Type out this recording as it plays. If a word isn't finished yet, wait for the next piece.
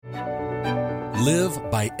Live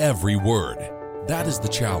by every word. That is the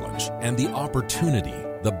challenge and the opportunity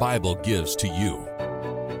the Bible gives to you.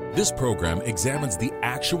 This program examines the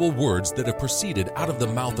actual words that have proceeded out of the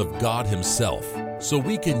mouth of God Himself, so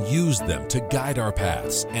we can use them to guide our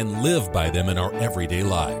paths and live by them in our everyday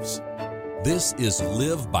lives. This is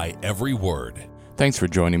Live by Every Word. Thanks for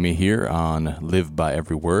joining me here on Live by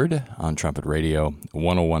Every Word on Trumpet Radio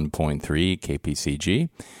 101.3 KPCG.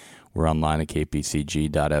 We're online at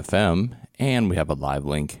kpcg.fm, and we have a live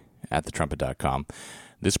link at thetrumpet.com.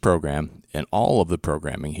 This program and all of the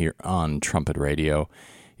programming here on Trumpet Radio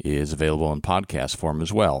is available in podcast form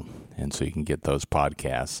as well. And so you can get those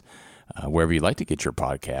podcasts wherever you like to get your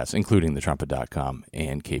podcasts, including thetrumpet.com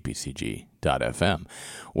and kpcg.fm.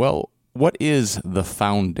 Well, what is the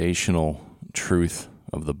foundational truth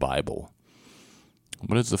of the Bible?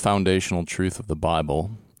 What is the foundational truth of the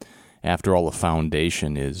Bible? After all, the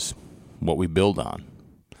foundation is what we build on.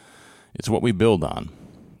 It's what we build on.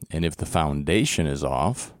 And if the foundation is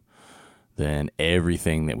off, then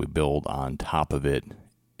everything that we build on top of it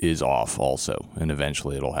is off also. And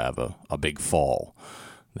eventually it'll have a big fall.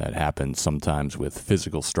 That happens sometimes with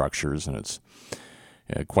physical structures, and it's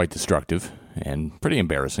quite destructive and pretty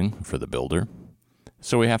embarrassing for the builder.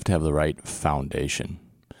 So we have to have the right foundation.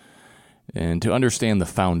 And to understand the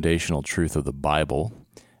foundational truth of the Bible,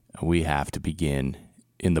 we have to begin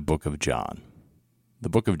in the book of John. The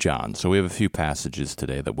book of John. So we have a few passages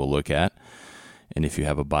today that we'll look at. And if you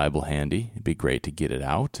have a Bible handy, it'd be great to get it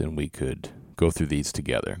out and we could go through these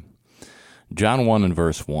together. John 1 and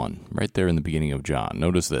verse 1, right there in the beginning of John.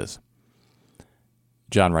 Notice this.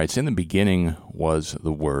 John writes, "In the beginning was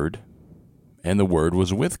the Word, and the Word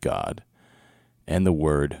was with God, and the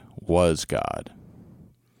Word was God."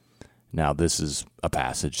 Now, this is a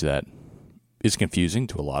passage that is confusing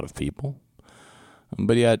to a lot of people,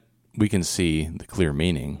 but yet we can see the clear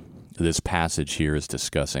meaning. This passage here is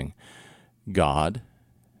discussing God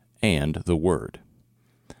and the Word.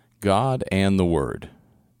 God and the Word.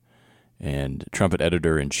 And Trumpet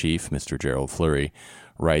Editor-in-Chief, Mr. Gerald Fleury,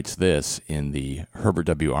 writes this in the Herbert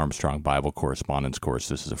W. Armstrong Bible Correspondence Course.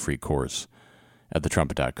 This is a free course at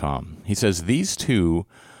thetrumpet.com. He says, "These two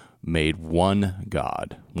made one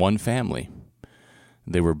God, one family.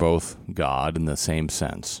 They were both God in the same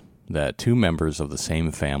sense, that two members of the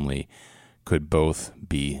same family could both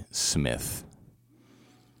be Smith."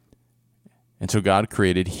 And so God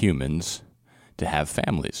created humans to have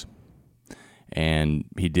families. And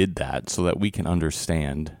He did that so that we can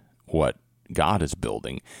understand what God is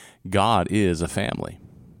building. God is a family.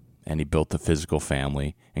 And He built the physical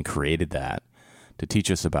family and created that to teach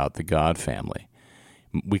us about the God family.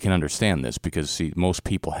 We can understand this because, see, most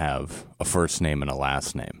people have a first name and a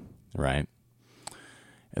last name, right?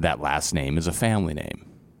 That last name is a family name.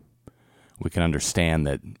 We can understand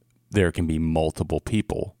that there can be multiple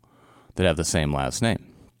people that have the same last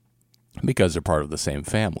name because they're part of the same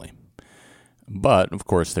family. But, of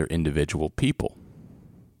course, they're individual people.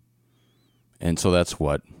 And so that's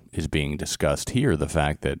what is being discussed here, the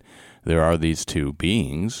fact that there are these two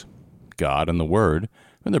beings, God and the Word,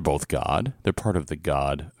 and they're both God. They're part of the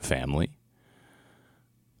God family.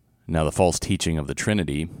 Now, the false teaching of the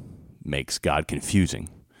Trinity makes God confusing.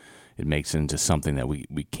 It makes it into something that we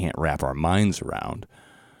can't wrap our minds around.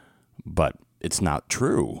 But it's not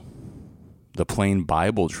true. The plain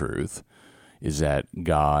Bible truth is that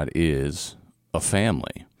God is a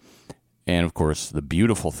family. And, of course, the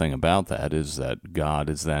beautiful thing about that is that God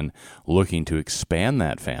is then looking to expand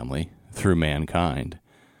that family through mankind.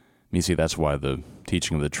 You see, that's why the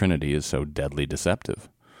teaching of the Trinity is so deadly deceptive,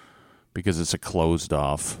 because it's a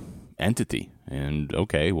closed-off entity. And,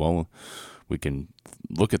 okay, well, we can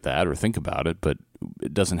look at that or think about it, but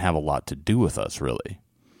it doesn't have a lot to do with us, really.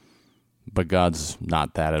 But God's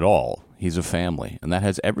not that at all. He's a family, and that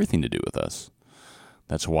has everything to do with us.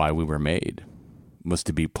 That's why we were made, was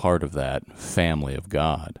to be part of that family of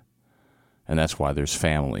God. And that's why there's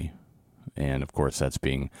family. And, of course, that's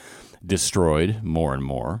being destroyed more and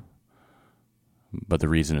more. But the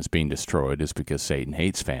reason it's being destroyed is because Satan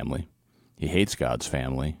hates family. He hates God's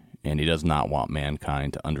family, and he does not want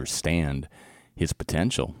mankind to understand his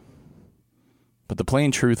potential. But the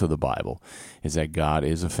plain truth of the Bible is that God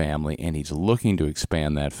is a family, and He's looking to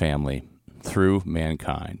expand that family through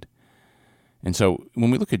mankind. And so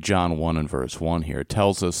when we look at John 1 and verse 1 here, it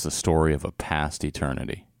tells us the story of a past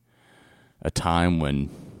eternity, a time when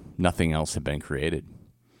nothing else had been created.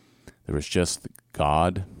 There was just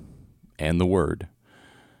God and the Word,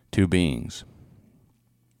 two beings.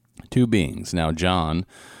 Two beings. Now, John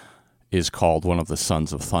is called one of the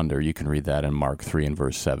sons of thunder. You can read that in Mark 3 and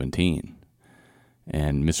verse 17.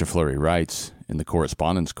 And Mr. Fleury writes in the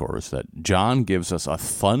correspondence course that John gives us a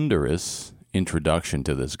thunderous introduction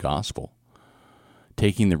to this gospel,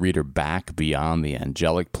 taking the reader back beyond the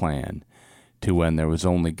angelic plan to when there was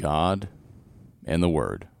only God and the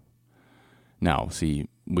Word. Now, see,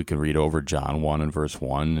 we can read over John 1 and verse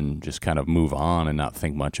 1 and just kind of move on and not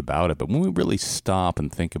think much about it. But when we really stop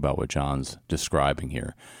and think about what John's describing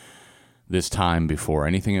here, this time before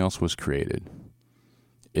anything else was created,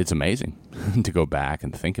 it's amazing to go back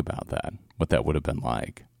and think about that, what that would have been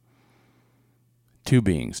like. Two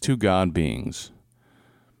beings, two God beings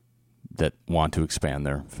that want to expand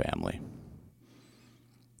their family.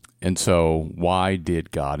 And so why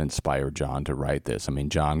did God inspire John to write this? I mean,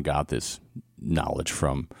 John got this knowledge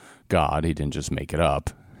from God. He didn't just make it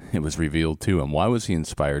up. It was revealed to him. Why was he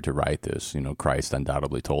inspired to write this? You know, Christ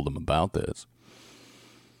undoubtedly told him about this.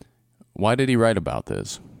 Why did he write about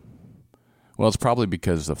this? Well, it's probably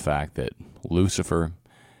because of the fact that Lucifer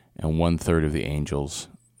and 1/3 of the angels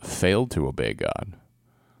failed to obey God.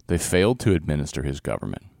 They failed to administer his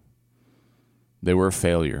government. They were a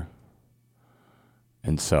failure.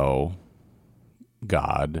 And so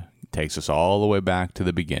God takes us all the way back to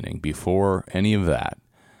the beginning. Before any of that,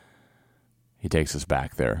 he takes us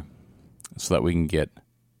back there so that we can get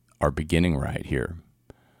our beginning right here.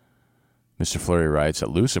 Mr. Fleury writes that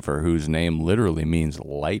Lucifer, whose name literally means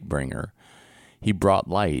light bringer, he brought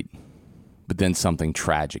light, but then something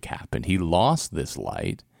tragic happened. He lost this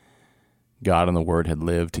light. God and the Word had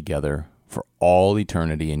lived together for all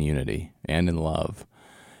eternity in unity and in love.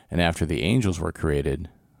 And after the angels were created,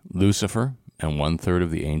 Lucifer and 1/3 of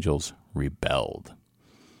the angels rebelled.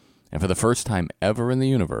 And for the first time ever in the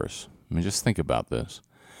universe, I mean, just think about this.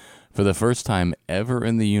 For the first time ever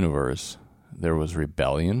in the universe, there was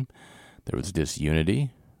rebellion, there was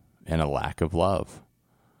disunity, and a lack of love.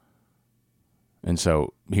 And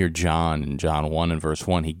so here John, in John 1 and verse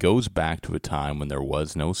 1, he goes back to a time when there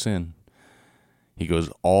was no sin. He goes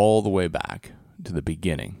all the way back to the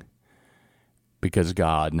beginning because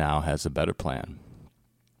God now has a better plan.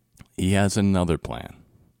 He has another plan.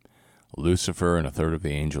 Lucifer and 1/3 of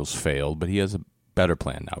the angels failed, but he has a better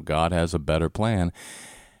plan now. God has a better plan,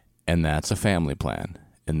 and that's a family plan.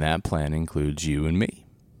 And that plan includes you and me.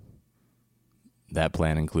 That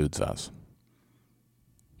plan includes us.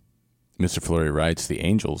 Mr. Fleury writes, the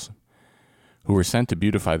angels who were sent to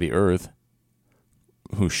beautify the earth,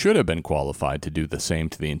 who should have been qualified to do the same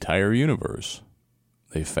to the entire universe,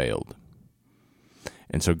 they failed.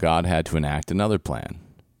 And so God had to enact another plan.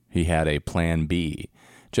 He had a plan B,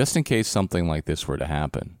 just in case something like this were to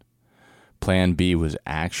happen. Plan B was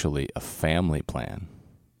actually a family plan.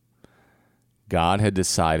 God had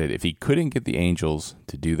decided if he couldn't get the angels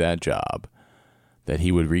to do that job, that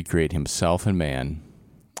he would recreate himself and man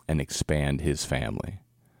and expand his family.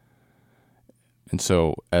 And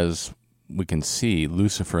so, as we can see,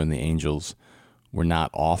 Lucifer and the angels were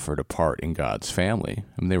not offered a part in God's family.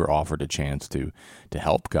 I mean, they were offered a chance to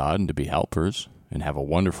help God and to be helpers and have a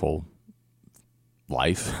wonderful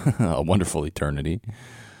life, a wonderful eternity.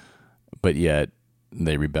 But yet,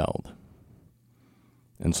 they rebelled.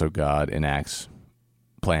 And so God enacts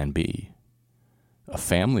Plan B, a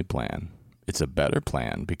family plan. It's a better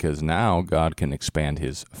plan because now God can expand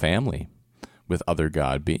his family with other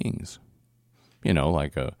God beings. You know,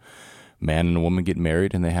 like a man and a woman get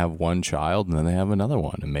married and they have one child and then they have another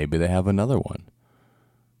one and maybe they have another one.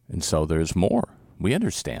 And so there's more. We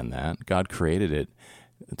understand that. God created it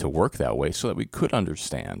to work that way so that we could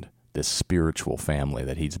understand this spiritual family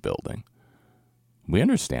that he's building. We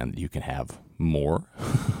understand that you can have more,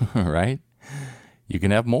 right? You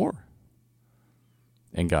can have more.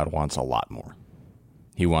 And God wants a lot more.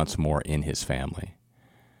 He wants more in his family.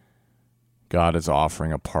 God is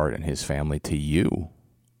offering a part in his family to you.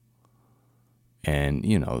 And,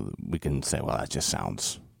 you know, we can say, well, that just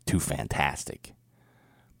sounds too fantastic.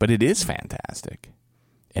 But it is fantastic.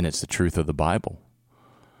 And it's the truth of the Bible.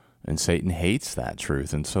 And Satan hates that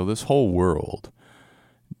truth. And so this whole world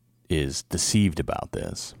is deceived about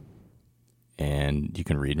this. And you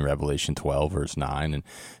can read in Revelation 12, verse 9, and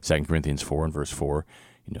 2 Corinthians 4 and verse 4,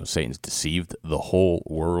 you know, Satan's deceived the whole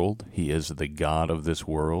world. He is the god of this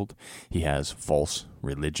world. He has false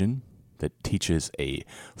religion that teaches a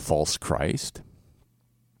false Christ.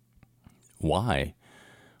 Why?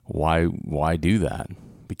 Why do that?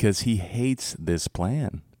 Because he hates this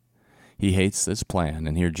plan. He hates this plan.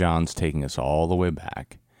 And here John's taking us all the way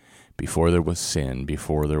back. Before there was sin,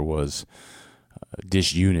 before there was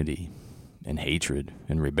disunity and hatred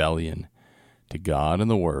and rebellion to God and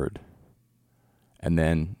the Word. And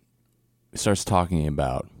then it starts talking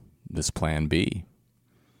about this plan B.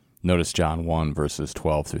 Notice John 1, verses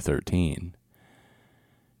 12 through 13.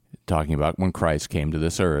 talking about when Christ came to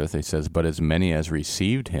this earth. He says, but as many as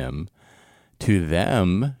received him, to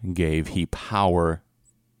them gave he power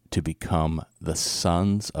to become the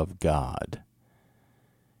sons of God,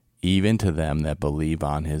 even to them that believe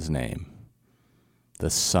on his name. The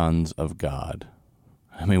sons of God.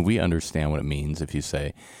 I mean, we understand what it means if you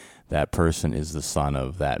say that person is the son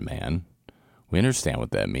of that man. We understand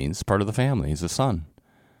what that means. It's part of the family. He's a son.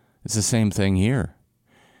 It's the same thing here.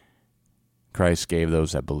 Christ gave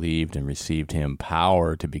those that believed and received him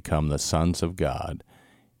power to become the sons of God,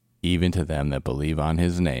 even to them that believe on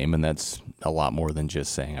his name. And that's a lot more than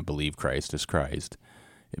just saying, I believe Christ is Christ.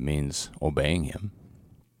 It means obeying him.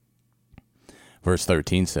 Verse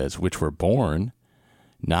 13 says, which were born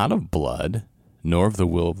not of blood, nor of the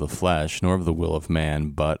will of the flesh, nor of the will of man,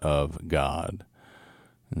 but of God.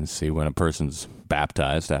 And see, when a person's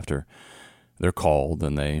baptized after they're called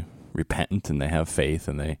and they repent and they have faith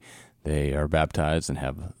and they are baptized and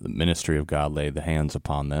have the ministry of God lay the hands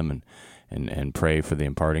upon them and pray for the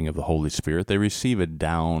imparting of the Holy Spirit, they receive a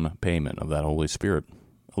down payment of that Holy Spirit,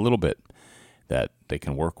 a little bit that they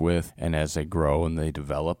can work with. And as they grow and they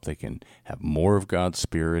develop, they can have more of God's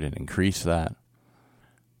Spirit and increase that.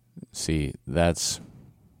 See, that's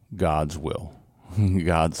God's will.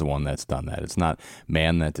 God's the one that's done that. It's not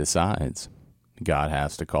man that decides. God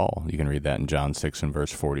has to call. You can read that in John 6 and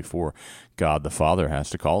verse 44. God the Father has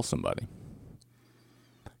to call somebody.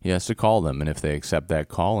 He has to call them, and if they accept that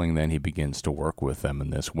calling, then he begins to work with them in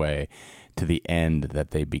this way to the end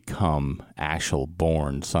that they become actual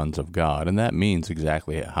born sons of God. And that means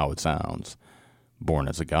exactly how it sounds. Born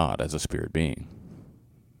as a God, as a spirit being.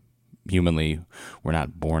 Humanly, we're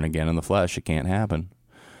not born again in the flesh. It can't happen.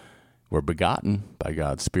 We're begotten by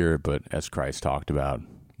God's Spirit, but as Christ talked about,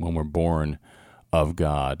 when we're born of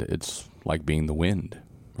God, it's like being the wind,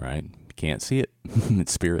 right? You can't see it.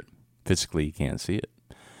 It's spirit. Physically, you can't see it.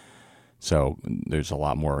 So there's a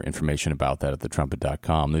lot more information about that at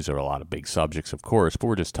thetrumpet.com. These are a lot of big subjects, of course, but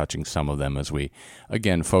we're just touching some of them as we,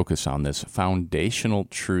 again, focus on this foundational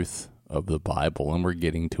truth of the Bible, and we're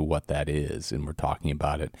getting to what that is, and we're talking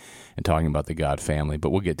about it and talking about the God family, but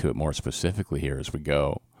we'll get to it more specifically here as we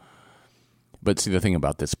go. But see, the thing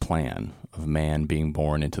about this plan of man being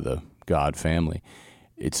born into the God family,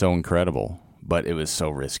 it's so incredible, but it was so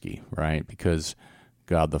risky, right? Because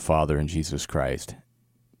God the Father and Jesus Christ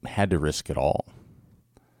had to risk it all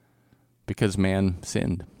because man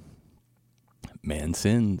sinned. Man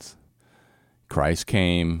sins. Christ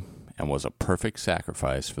came and was a perfect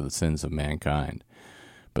sacrifice for the sins of mankind,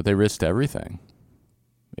 but they risked everything.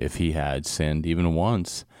 If he had sinned even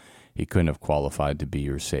once, he couldn't have qualified to be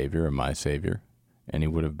your Savior or my Savior, and he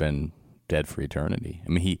would have been dead for eternity. I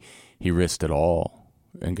mean, he risked it all,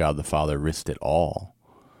 and God the Father risked it all.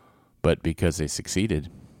 But because they succeeded,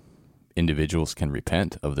 individuals can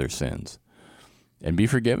repent of their sins and be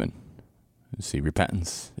forgiven. You see,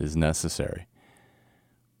 repentance is necessary.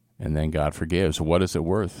 And then God forgives. What is it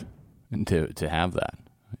worth to have that?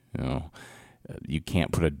 You know, you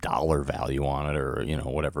can't put a dollar value on it or, you know,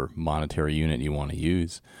 whatever monetary unit you want to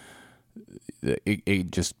use.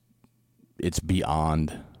 It's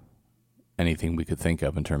beyond anything we could think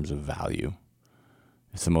of in terms of value.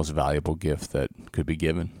 It's the most valuable gift that could be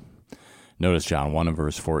given. Notice John 1 and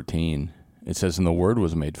verse 14. It says, and the Word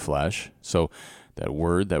was made flesh. So that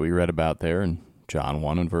word that we read about there in John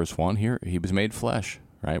 1 and verse 1 here, he was made flesh,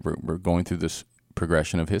 right? We're going through this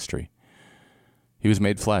progression of history. He was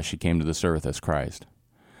made flesh. He came to this earth as Christ.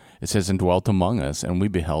 It says, and dwelt among us, and we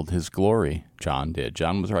beheld his glory. John did.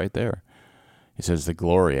 John was right there. He says, the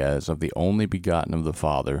glory as of the only begotten of the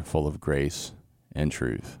Father, full of grace and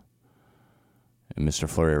truth. And Mr.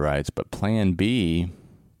 Fleury writes, but plan B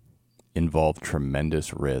involved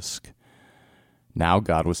tremendous risk. Now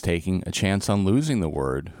God was taking a chance on losing the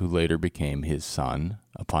Word, who later became his Son,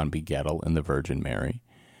 upon begettal in the Virgin Mary.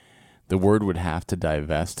 The Word would have to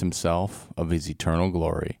divest himself of his eternal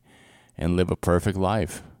glory and live a perfect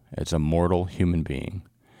life as a mortal human being,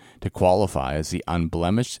 to qualify as the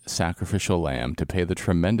unblemished sacrificial lamb to pay the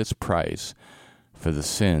tremendous price for the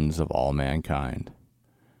sins of all mankind.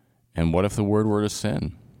 And what if the Word were to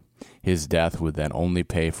sin? His death would then only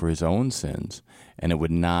pay for his own sins, and it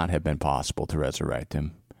would not have been possible to resurrect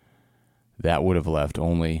him. That would have left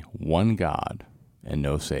only one God and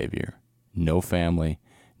no Savior, no family,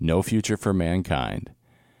 no future for mankind.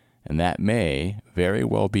 And that may very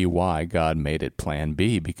well be why God made it plan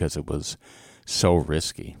B, because it was so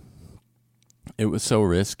risky. It was so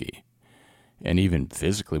risky. And even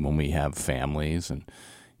physically, when we have families and,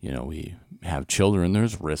 you know, we have children,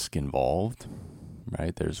 there's risk involved,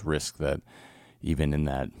 right? There's risk that even in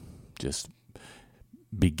that just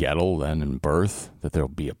begettal then in birth, that there'll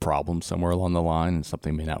be a problem somewhere along the line and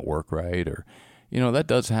something may not work right, or, that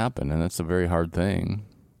does happen, and that's a very hard thing.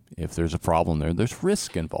 If there's a problem there's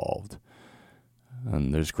risk involved.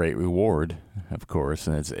 And there's great reward, of course,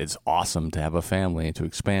 and it's awesome to have a family and to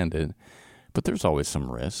expand it, but there's always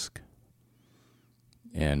some risk.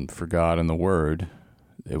 And for God and the Word,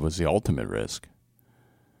 it was the ultimate risk.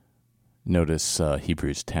 Notice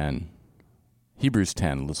Hebrews 10. Hebrews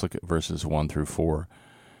 10, let's look at verses 1 through 4.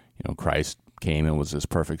 Christ came and was this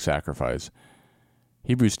perfect sacrifice.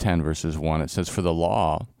 Hebrews 10, verses 1, it says, "For the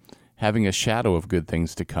law, having a shadow of good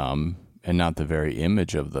things to come, and not the very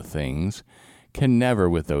image of the things, can never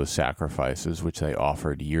with those sacrifices which they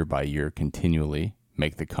offered year by year continually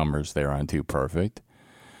make the comers thereunto perfect."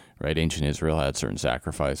 Right? Ancient Israel had certain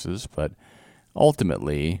sacrifices, but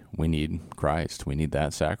ultimately we need Christ. We need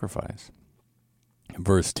that sacrifice.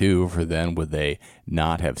 Verse 2, "For then would they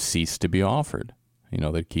not have ceased to be offered?"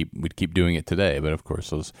 We'd keep doing it today, but of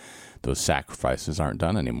course those sacrifices aren't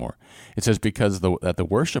done anymore. It says, "Because that the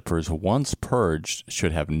worshipers once purged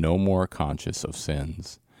should have no more conscience of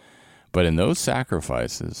sins. But in those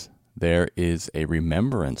sacrifices there is a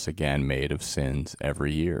remembrance again made of sins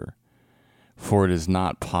every year. For it is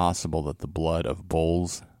not possible that the blood of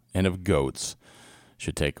bulls and of goats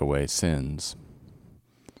should take away sins."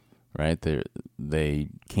 Right? They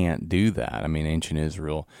can't do that. Ancient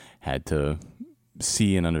Israel had to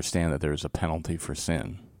see and understand that there's a penalty for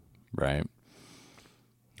sin, right?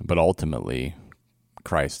 But ultimately,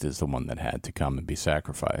 Christ is the one that had to come and be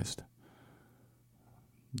sacrificed.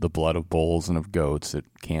 The blood of bulls and of goats, it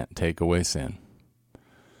can't take away sin.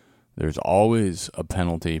 There's always a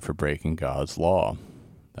penalty for breaking God's law.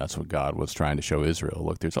 That's what God was trying to show Israel.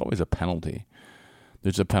 Look, there's always a penalty.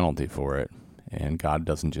 There's a penalty for it. And God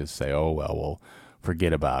doesn't just say, "Oh, well,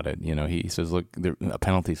 forget about it." He says, look, a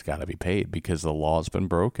penalty's got to be paid because the law's been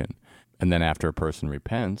broken. And then after a person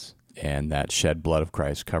repents and that shed blood of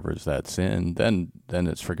Christ covers that sin, then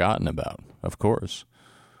it's forgotten about, of course.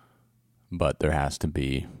 But there has to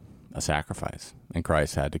be a sacrifice, and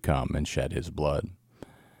Christ had to come and shed his blood.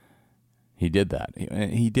 He did that.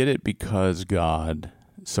 He did it because God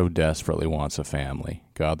so desperately wants a family.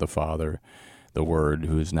 God the Father, the Word,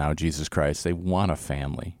 who is now Jesus Christ, they want a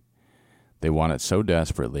family. They want it so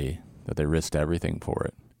desperately that they risked everything for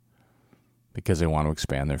it because they want to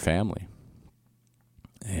expand their family.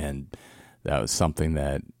 And that was something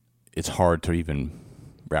that it's hard to even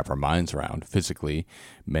wrap our minds around. Physically,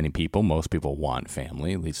 most people want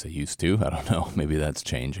family, at least they used to. I don't know, maybe that's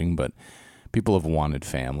changing, but people have wanted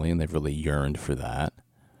family and they've really yearned for that.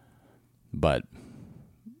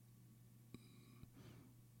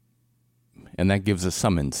 And that gives us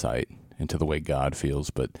some insight into the way God feels,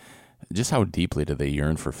 but just how deeply do they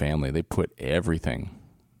yearn for family? They put everything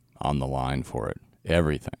on the line for it,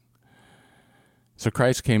 everything. So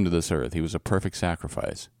Christ came to this earth. He was a perfect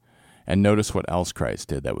sacrifice. And notice what else Christ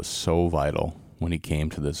did that was so vital when he came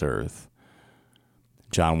to this earth.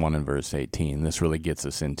 John 1 and verse 18, this really gets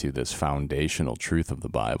us into this foundational truth of the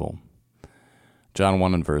Bible. John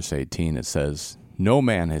 1 and verse 18, it says, "No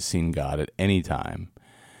man has seen God at any time.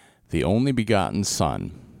 The only begotten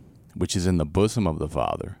Son, which is in the bosom of the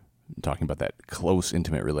Father," I'm talking about that close,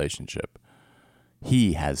 intimate relationship,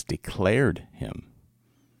 "he has declared him."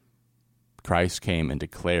 Christ came and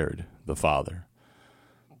declared the Father.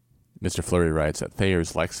 Mr. Fleury writes that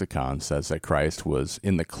Thayer's lexicon says that Christ was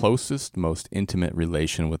in the closest, most intimate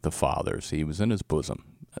relation with the Father. So he was in his bosom,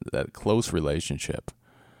 that close relationship.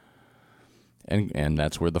 And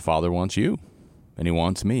that's where the Father wants you. And he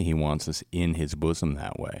wants me. He wants us in his bosom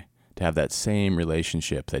that way, to have that same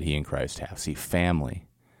relationship that he and Christ have. See, family,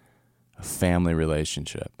 a family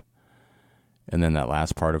relationship. And then that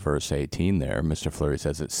last part of verse 18 there, Mr. Fleury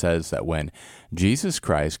says, it says that when Jesus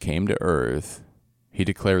Christ came to earth, he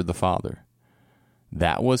declared the Father.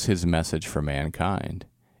 That was his message for mankind.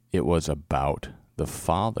 It was about the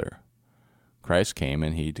Father. Christ came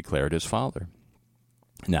and he declared his Father.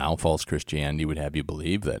 Now, false Christianity would have you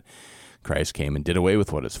believe that Christ came and did away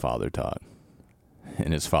with what his Father taught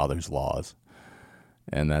and his Father's laws.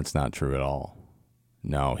 And that's not true at all.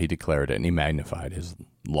 No, he declared it and he magnified his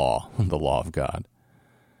law, the law of God.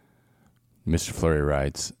 Mr. Fleury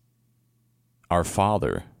writes, "Our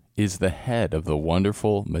Father is the head of the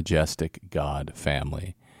wonderful, majestic God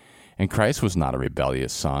family. And Christ was not a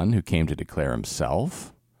rebellious son who came to declare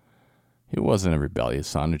himself. He wasn't a rebellious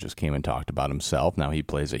son who just came and talked about himself. Now, he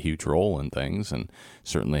plays a huge role in things, and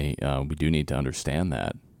certainly we do need to understand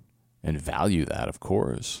that and value that, of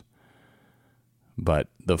course. But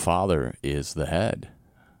the Father is the head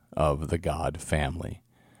of the God family.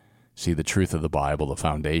 See, the truth of the Bible, the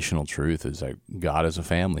foundational truth is that God is a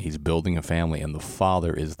family. He's building a family, and the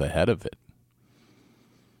Father is the head of it.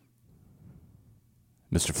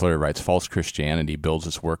 Mr. Fleury writes, false Christianity builds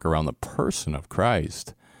its work around the person of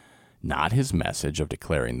Christ, not his message of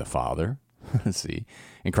declaring the Father. See,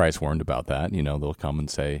 and Christ warned about that. They'll come and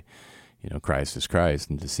say, Christ is Christ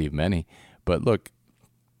and deceive many. But look,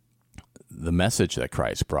 the message that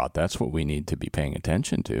Christ brought, that's what we need to be paying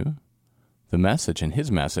attention to. The message, and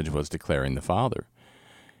his message was declaring the Father.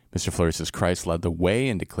 Mr. Fleury says, Christ led the way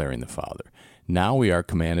in declaring the Father. Now we are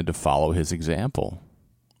commanded to follow his example.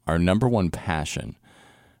 Our number one passion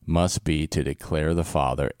must be to declare the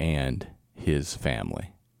Father and his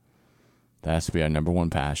family. That has to be our number one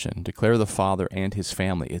passion. Declare the Father and his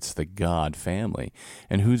family. It's the God family.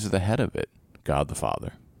 And who's the head of it? God the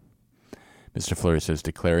Father. Mr. Fleury says,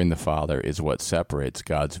 declaring the Father is what separates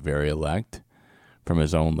God's very elect from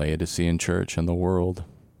his own Laodicean church and the world.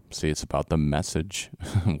 See, it's about the message,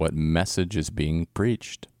 what message is being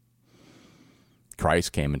preached.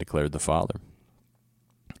 Christ came and declared the Father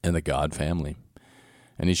and the God family,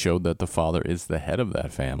 and he showed that the Father is the head of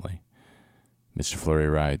that family. Mr. Fleury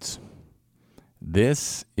writes,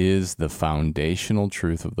 this is the foundational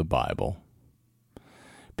truth of the Bible.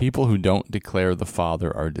 People who don't declare the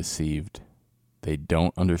Father are deceived. They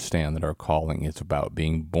don't understand that our calling is about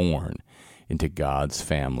being born into God's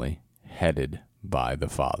family, headed by the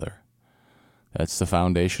Father. That's the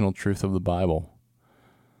foundational truth of the Bible,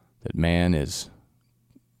 that man is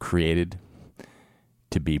created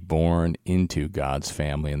to be born into God's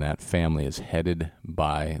family, and that family is headed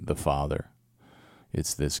by the Father.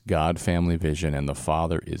 It's this God family vision, and the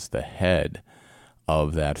Father is the head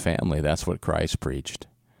of that family. That's what Christ preached.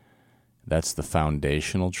 That's the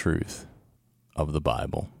foundational truth of the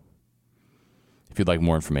Bible. If you'd like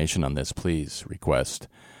more information on this, please request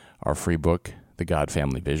our free book, The God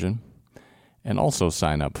Family Vision, and also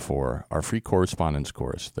sign up for our free correspondence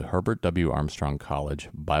course, the Herbert W. Armstrong College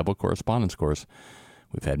Bible Correspondence Course.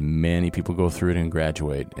 We've had many people go through it and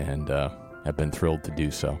graduate, and have been thrilled to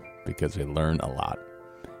do so because they learn a lot,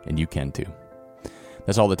 and you can too.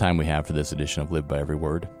 That's all the time we have for this edition of Live by Every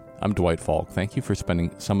Word. I'm Dwight Falk. Thank you for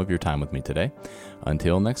spending some of your time with me today.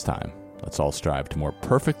 Until next time, let's all strive to more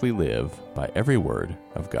perfectly live by every word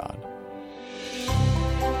of God.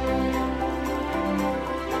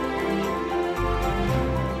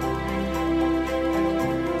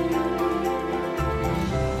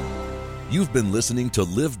 You've been listening to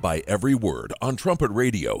Live by Every Word on Trumpet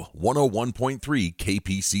Radio 101.3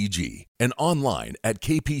 KPCG and online at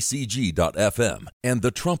kpcg.fm and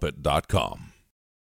thetrumpet.com.